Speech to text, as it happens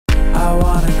I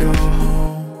wanna go home.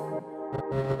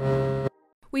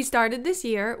 We started this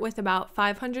year with about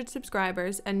 500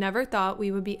 subscribers and never thought we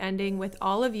would be ending with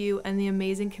all of you and the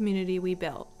amazing community we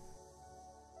built.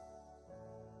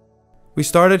 We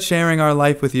started sharing our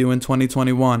life with you in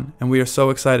 2021, and we are so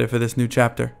excited for this new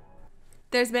chapter.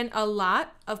 There's been a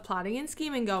lot of plotting and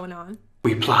scheming going on.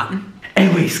 We plotting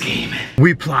and we scheming.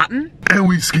 We plotting and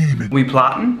we scheming. We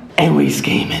plotting and we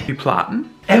scheming. We plotting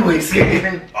and we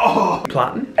scheming. Oh,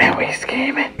 plotting and we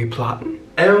scheming. We plotting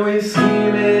and we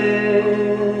scheming.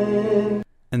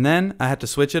 And then I had to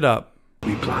switch it up.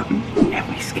 We plotting and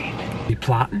we scheming. We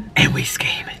plotting and we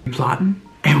scheming. We plotting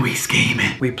and we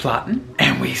scheming. We plotting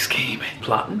and we scheming.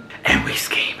 Plotting and we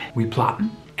scheming. We plotting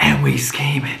and we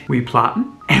scheming. We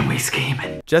plotting and we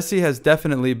scheming. Jessy has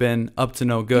definitely been up to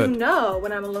no good. You know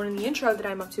when I'm alone in the intro that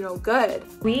I'm up to no good.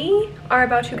 We are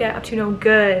about to get up to no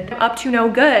good. I'm up to no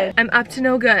good. I'm up to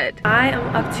no good. I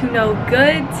am up to no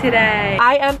good today.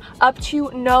 I am up to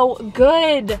no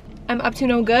good. I'm up to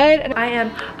no good and I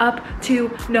am up to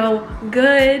no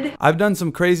good. I've done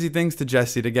some crazy things to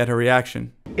Jessy to get her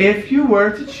reaction. If you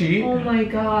were to cheat, Oh my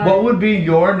god. what would be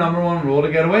your #1 rule to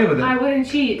get away with it? I wouldn't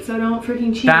cheat, so don't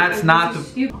freaking cheat. That's not This is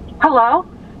the- stupid. Hello?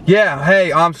 Yeah,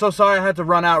 hey, I'm so sorry I had to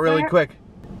run out really quick.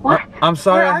 What? I'm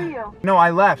sorry. Where are you? No,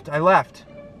 I left.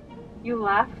 You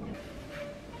left?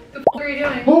 What are you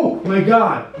doing? Oh my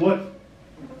god, what?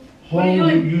 What are you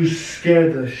doing? You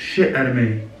scared the shit out of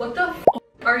me. What the f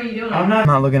are you doing? I'm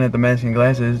not looking at the Mexican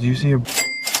glasses. Do you see her?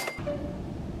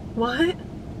 What?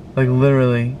 Like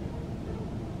literally.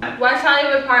 West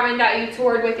Hollywood apartment that you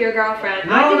toured with your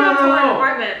girlfriend. I did not tour an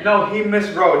apartment. No, he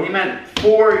miswrote. He meant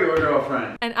for your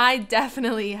girlfriend. And I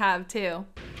definitely have too.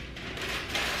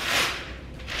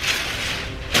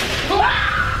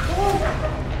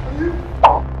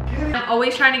 I'm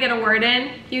always trying to get a word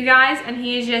in, you guys, and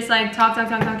he's just like talk.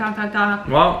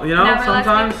 Well, you know, Never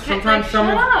lets me- sometimes like,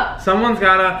 shut up. someone's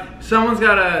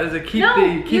gotta keep No,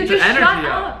 the you just energy shut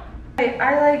up. up.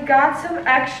 I like got some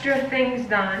extra things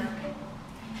done,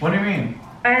 What do you mean?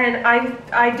 and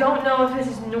I don't know if this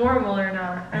is normal or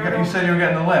not. I don't know. You said you were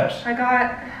getting the lips. I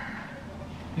got.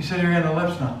 You said you were getting the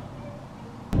lips now.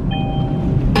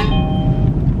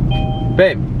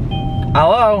 Babe,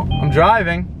 hello, I'm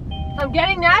driving. I'm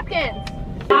getting napkins.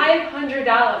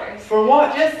 $500 For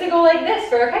what? just to go like this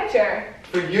for a picture.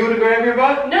 For you to grab your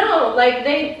butt? No, like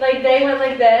they went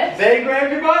like this. They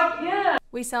grabbed your butt? Yeah.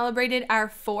 We celebrated our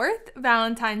 4th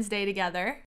Valentine's Day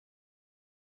together.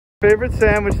 Favorite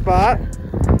sandwich spot?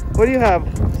 What do you have?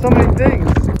 So many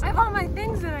things. I have all my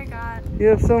things that I got. You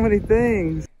have so many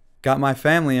things. Got my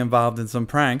family involved in some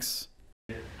pranks.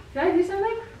 Did I do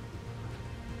something?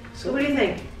 So what do you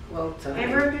think? Well,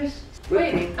 hamburgers?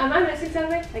 Wait, am I missing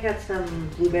something? I got some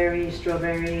blueberries,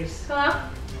 strawberries. Hello?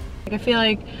 I feel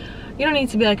like you don't need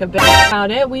to be like a bitch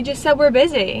about it. We just said we're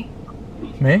busy.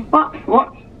 Me? What?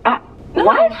 No,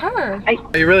 What? her.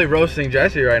 You're really roasting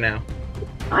Jessy right now.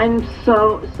 I'm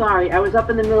so sorry. I was up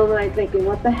in the middle of the night thinking,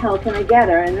 what the hell can I get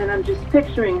her? And then I'm just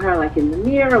picturing her like in the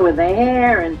mirror with the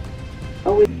hair and...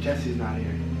 Oh, Jesse's not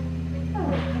here.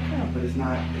 But it's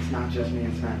not just me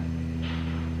and Sven.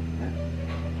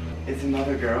 It's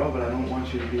another girl, but I don't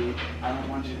want you to be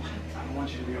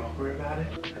awkward about it.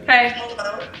 Hey.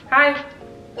 Hello? Hi.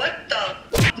 What the?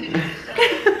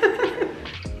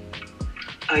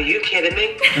 Are you kidding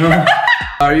me?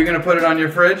 Are you gonna put it on your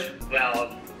fridge?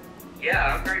 Well,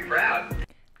 yeah, I'm very proud.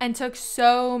 And took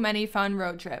so many fun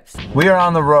road trips. We are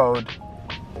on the road.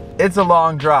 It's a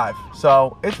long drive,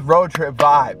 so it's road trip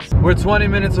vibes. We're 20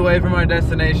 minutes away from our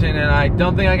destination, and I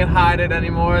don't think I can hide it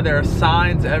anymore. There are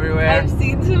signs everywhere. I've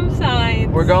seen some signs.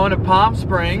 We're going to Palm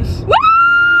Springs. Woo!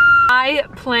 I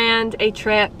planned a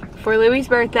trip for Louie's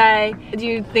birthday. Do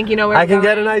you think you know where I we're can going?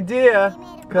 get an idea.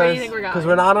 Where do you think we're going? Because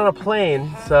we're not on a plane,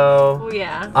 so Oh,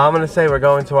 yeah. I'm gonna say we're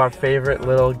going to our favorite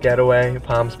little getaway,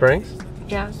 Palm Springs.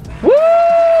 Yeah. Woo!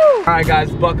 Alright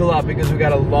guys, buckle up because we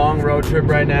got a long road trip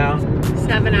right now.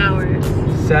 7 hours.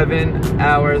 7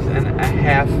 hours and a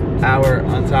half hour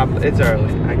on top of it's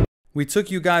early. We took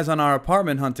you guys on our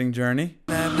apartment hunting journey.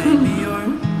 That made me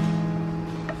yours.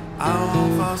 I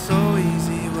won't fall so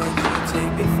easy. What you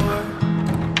take me for?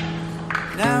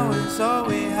 Now it's all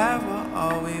we have, or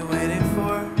all we waiting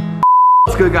for.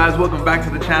 What's good guys, welcome back to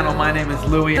the channel. My name is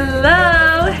Louie.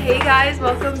 Hello. Hey guys,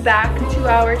 welcome back to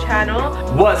our channel.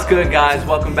 What's good, guys?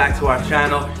 Welcome back to our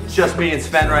channel. It's just me and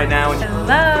Sven right now.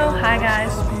 Hello. Hi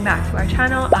guys. welcome back to our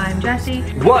channel. I'm Jessie.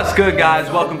 What's good,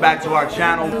 guys? Welcome back to our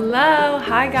channel. Hello,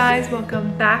 hi guys,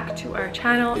 welcome back to our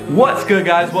channel. What's good,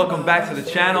 guys? Welcome back to the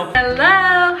channel.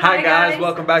 Hello, hi guys,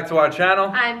 welcome back to our channel.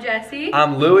 I'm Jessie.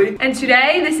 I'm Louie. And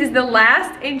today, this is the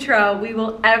last intro we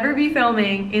will ever be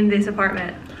filming in this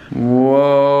apartment.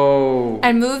 Whoa.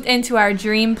 And moved into our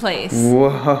dream place.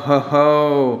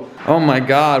 Whoa. Oh my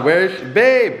God, where's,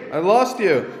 babe, I lost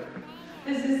you.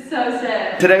 This is so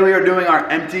sad. Today we are doing our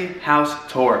empty house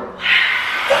tour.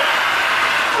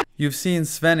 You've seen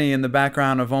Svenny in the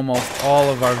background of almost all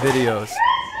of our videos.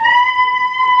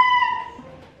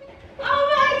 Oh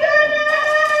my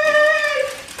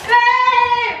goodness!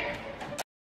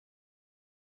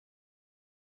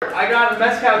 Babe! I got a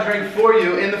mezcal drink for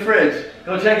you in the fridge.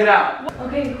 Go check it out.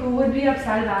 Okay, who would be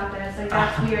upset about this? Like,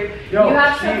 that's weird. Yo, you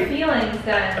have some feelings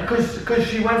then. Cause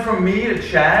she went from me to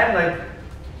Chad, like.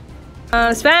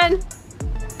 Sven?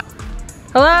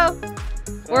 Hello?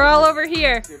 We're all over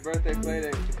here. It's your birthday play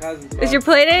date with your cousins. Is your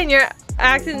play date and you're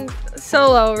acting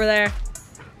solo over there?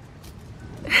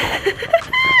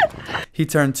 He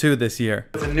turned 2 this year.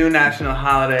 It's a new national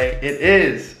holiday. It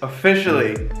is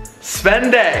officially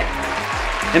Sven Day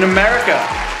in America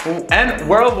and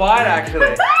worldwide,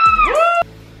 actually.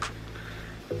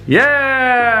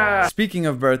 Yeah! Speaking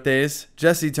of birthdays,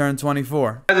 Jessie turned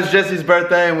 24. It's Jesse's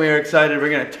birthday and we are excited. We're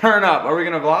gonna turn up. Are we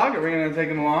gonna vlog? Are we gonna take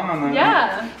him along on that?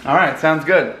 Yeah. All right, sounds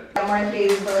good. I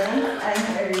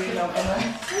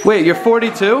Wait, you're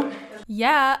 42?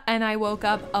 Yeah, and I woke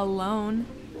up alone.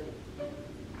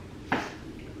 How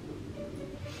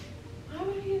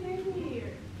would you leave me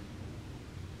here?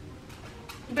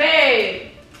 Babe!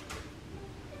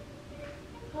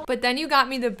 But then you got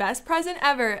me the best present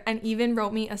ever and even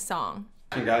wrote me a song.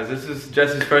 Hey guys, this is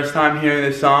Jesse's first time hearing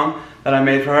this song that I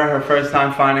made for her. Her first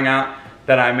time finding out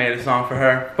that I made a song for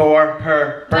her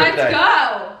birthday. Let's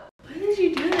go! Why did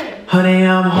you do this? Honey,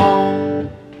 I'm home.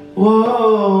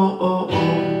 Whoa.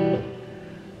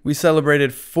 We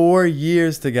celebrated 4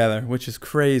 years together, which is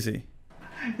crazy.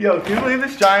 Yo, can you believe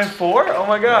this giant 4? Oh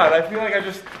my God, I feel like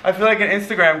an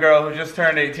Instagram girl who just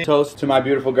turned 18. Toast to my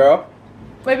beautiful girl.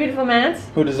 My beautiful mans.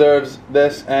 Who deserves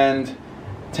this and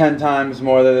 10 times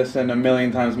more of this and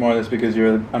 1,000,000 times more of this because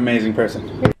you're an amazing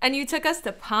person. And you took us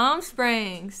to Palm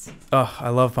Springs. Ugh, I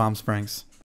love Palm Springs.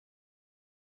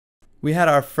 We had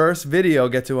our first video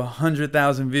get to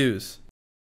 100,000 views.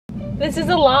 This is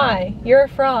a lie. You're a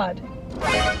fraud.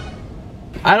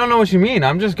 I don't know what you mean.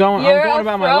 I'm going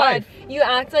about my life. You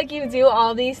act like you do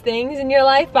all these things in your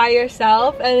life by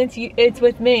yourself and it's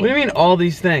with me. What do you mean all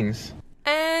these things?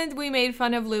 And we made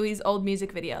fun of Louie's old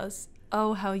music videos.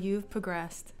 Oh, how you've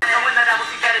progressed.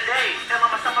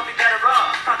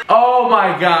 Oh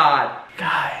my God.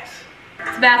 Guys.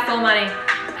 It's bath full of money.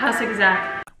 How sick is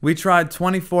that? We tried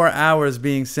 24 hours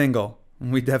being single,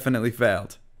 and we definitely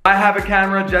failed. I have a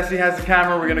camera, Jessie has a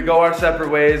camera. We're gonna go our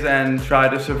separate ways and try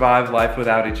to survive life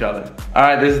without each other. All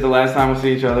right, this is the last time we'll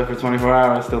see each other for 24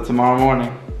 hours, till tomorrow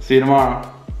morning. See you tomorrow.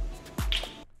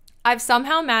 I've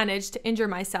somehow managed to injure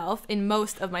myself in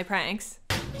most of my pranks.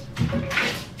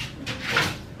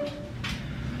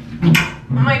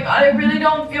 Oh my God, I really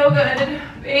don't feel good,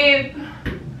 babe.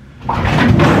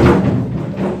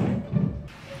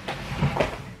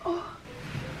 Oh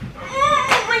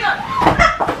my God.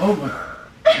 Oh my.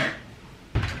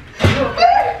 Are you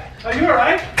okay? Are you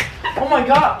alright? Oh my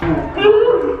God. Are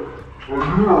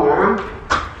you alright?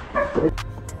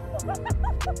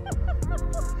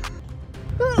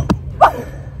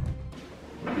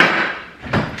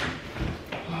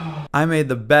 I made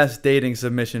the best dating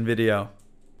submission video.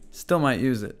 Still might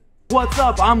use it. What's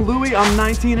up? I'm Louie. I'm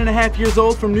 19.5 years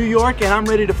old from New York and I'm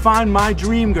ready to find my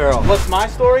dream girl. What's my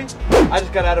story? I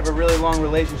just got out of a really long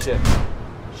relationship.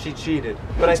 She cheated.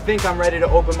 But I think I'm ready to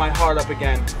open my heart up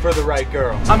again for the right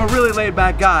girl. I'm a really laid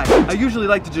back guy. I usually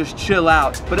like to just chill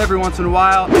out, but every once in a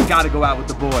while, I gotta go out with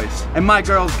the boys. And my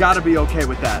girl's gotta be okay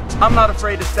with that. I'm not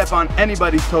afraid to step on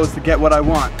anybody's toes to get what I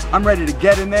want. I'm ready to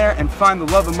get in there and find the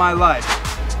love of my life.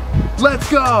 Let's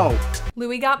go!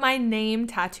 Louie got my name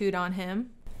tattooed on him.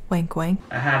 Wink, wink.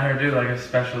 I had her do like a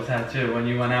special tattoo when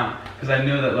you went out, because I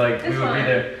knew that like This we would one? be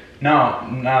there. No,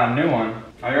 not a new one.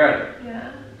 Are you ready?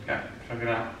 Yeah. Okay, check it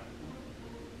out.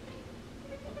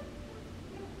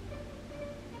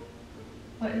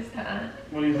 What is that?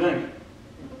 What do you think?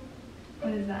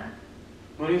 What is that?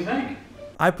 What do you think?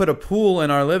 I put a pool in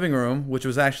our living room, which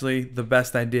was actually the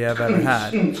best idea I've ever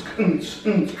had.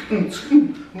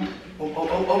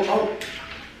 Oh.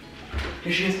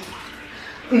 Here she is.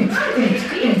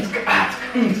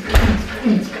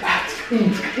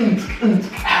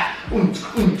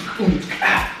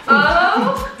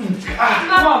 Oh!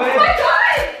 Come on, babe. Oh my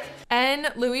God!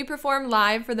 And Louis performed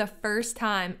live for the first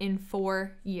time in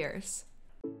 4 years.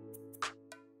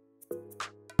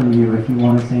 You, if you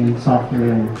want to sing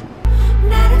softer and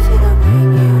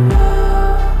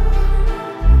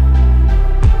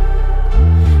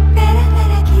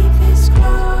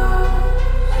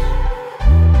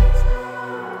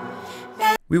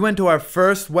We went to our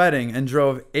first wedding and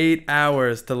drove 8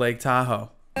 hours to Lake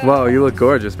Tahoe. Whoa, you look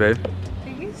gorgeous, babe.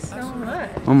 Thank you so much.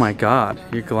 Oh my God,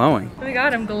 you're glowing. Oh my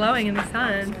God, I'm glowing in the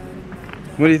sun.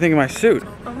 What do you think of my suit?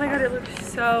 Oh my God, it looks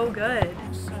so good.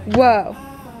 Whoa.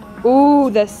 Ooh,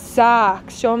 the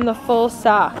socks. Show them the full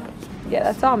sock. Yeah,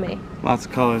 that's all me. Lots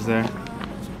of colors there.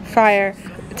 Fire.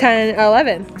 10,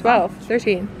 11, 12,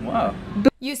 13. Whoa.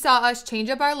 You saw us change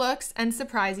up our looks and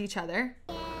surprise each other.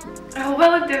 I hope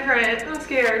I look different. I'm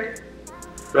scared.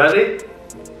 Ready?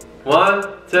 1,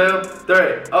 2, 3,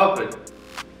 open.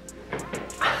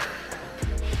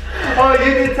 Oh,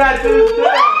 you did tattoos too!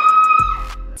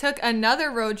 Took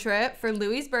another road trip for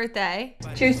Louis' birthday.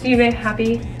 Cheers to you, babe.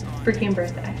 Happy freaking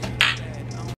birthday.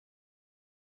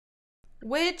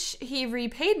 Which he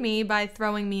repaid me by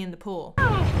throwing me in the pool.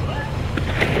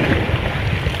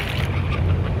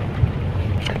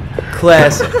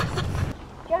 Classic.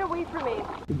 Get away from me.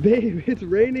 Babe, it's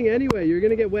raining anyway. You're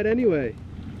gonna get wet anyway.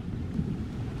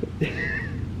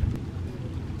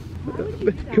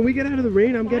 Can we get out of the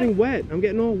rain? I'm getting wet. I'm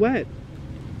getting all wet.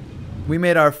 We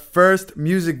made our first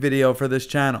music video for this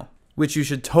channel, which you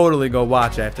should totally go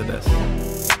watch after this.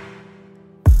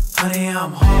 Honey,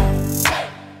 I'm home.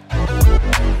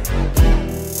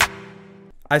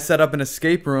 I set up an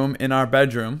escape room in our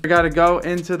bedroom. We gotta go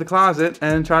into the closet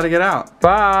and try to get out.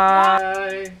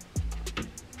 Bye!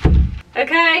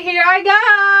 Okay, here I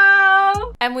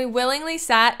go! And we willingly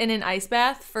sat in an ice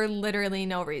bath for literally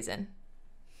no reason.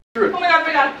 Oh my God,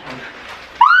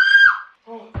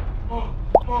 oh my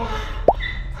God.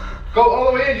 Go all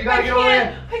the way in, you gotta get all the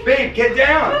way in. Babe, get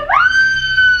down!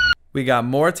 We got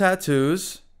more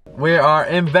tattoos. We are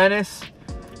in Venice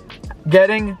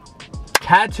getting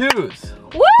tattoos.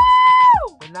 Woo!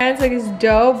 It's like this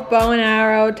dope bow and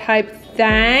arrow type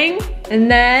thing. And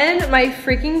then my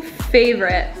freaking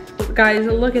favorite. Guys,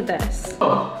 look at this.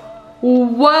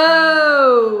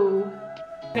 Whoa!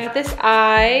 I got this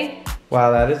eye.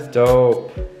 Wow, that is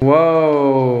dope.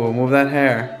 Whoa, move that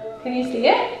hair. Can you see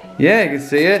it? Yeah, you can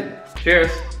see it.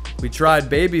 Cheers. We tried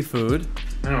baby food.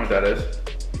 I don't know what that is.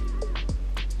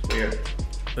 It's weird.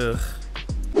 Ugh.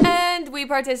 And we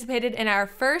participated in our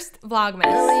first Vlogmas.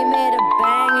 We made a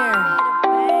banger.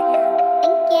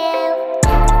 Thank you.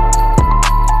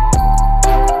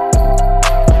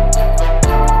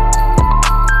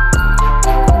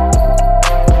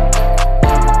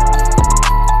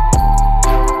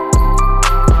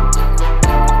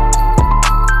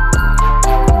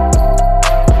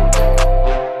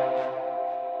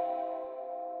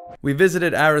 We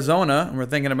visited Arizona and we're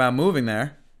thinking about moving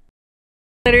there.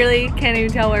 Literally can't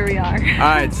even tell where we are.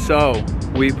 Alright, so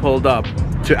we pulled up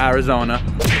to Arizona.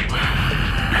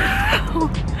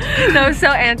 That was so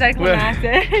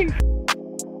anticlimactic.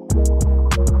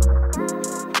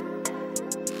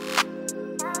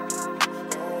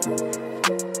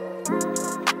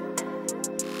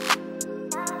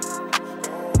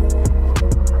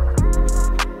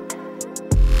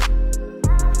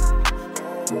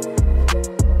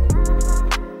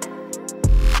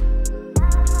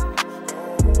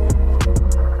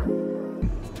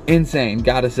 Insane,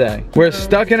 gotta say. We're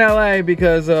stuck in LA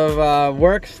because of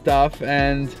work stuff,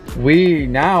 and we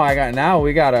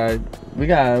gotta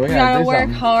work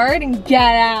hard and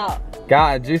get out.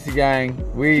 God, Juicy Gang,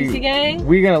 Juicy Gang?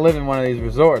 we gonna live in one of these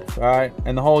resorts, all right?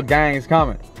 And the whole gang is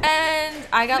coming. And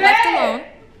I got left alone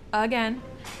again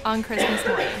on Christmas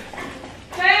morning.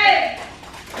 Hey!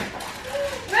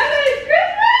 Merry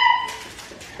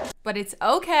Christmas! But it's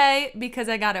okay because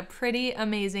I got a pretty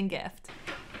amazing gift.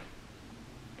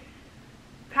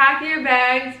 Pack your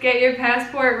bags, get your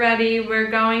passport ready.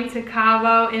 We're going to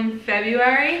Cabo in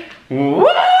February. Woo!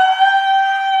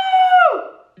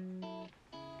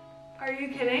 Are you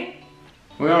kidding?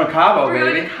 We're going to Cabo, We're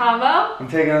baby. going to Cabo? I'm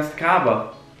taking us to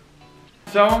Cabo.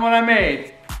 Show them what I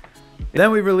made.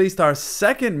 Then we released our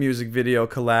second music video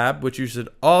collab, which you should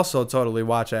also totally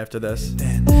watch after this.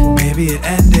 Then maybe it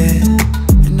ended,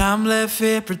 and I'm left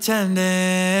here pretending.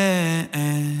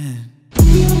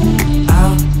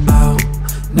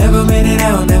 Never made it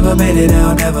out, never made it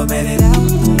out, never made it out.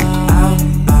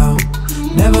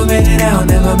 Never made it out,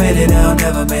 never made it out,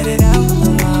 never made it out.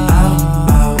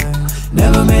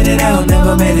 Never made it out,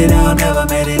 never made it out, never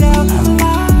made it out.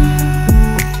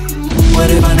 What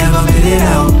if I never made it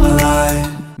out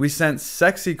alive? We sent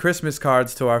sexy Christmas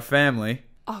cards to our family.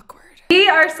 Awkward. We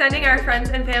are sending our friends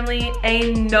and family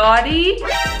a naughty,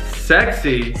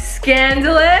 sexy,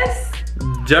 scandalous,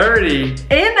 dirty,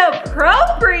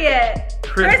 inappropriate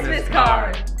Christmas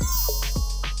card.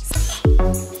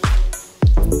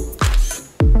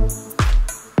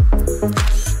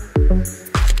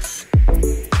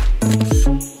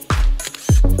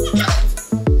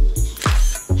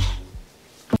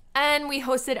 And we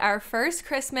hosted our first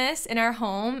Christmas in our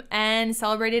home and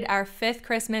celebrated our 5th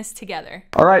Christmas together.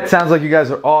 All right, sounds like you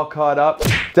guys are all caught up.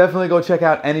 Definitely go check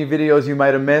out any videos you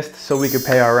might have missed so we could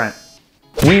pay our rent.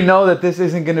 We know that this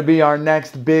isn't gonna be our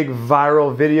next big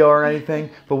viral video or anything,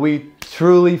 but we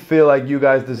truly feel like you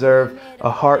guys deserve a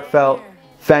heartfelt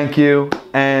thank you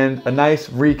and a nice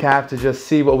recap to just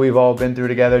see what we've all been through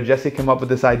together. Jessie came up with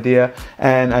this idea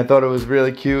and I thought it was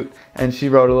really cute, and she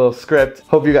wrote a little script.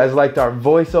 Hope you guys liked our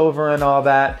voiceover and all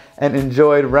that and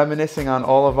enjoyed reminiscing on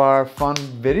all of our fun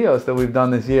videos that we've done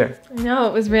this year. I know,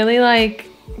 it was really like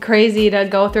crazy to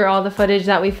go through all the footage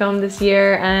that we filmed this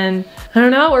year, and I don't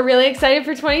know, we're really excited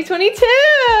for 2022.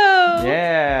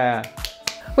 Yeah.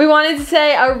 We wanted to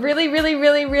say a really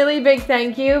big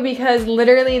thank you, because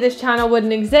literally this channel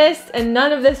wouldn't exist and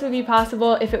none of this would be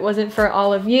possible if it wasn't for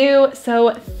all of you.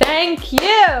 So thank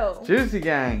you. Juicy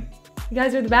gang. You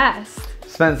guys are the best.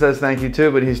 Sven says thank you too,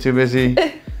 but he's too busy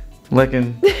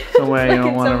licking somewhere you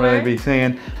don't want to really be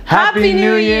singing. Happy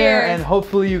New Year! And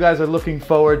hopefully you guys are looking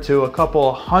forward to a couple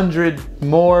 100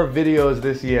 more videos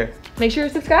this year. Make sure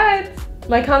you're subscribed.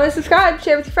 Like, comment, subscribe,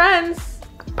 share with your friends.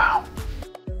 Boom.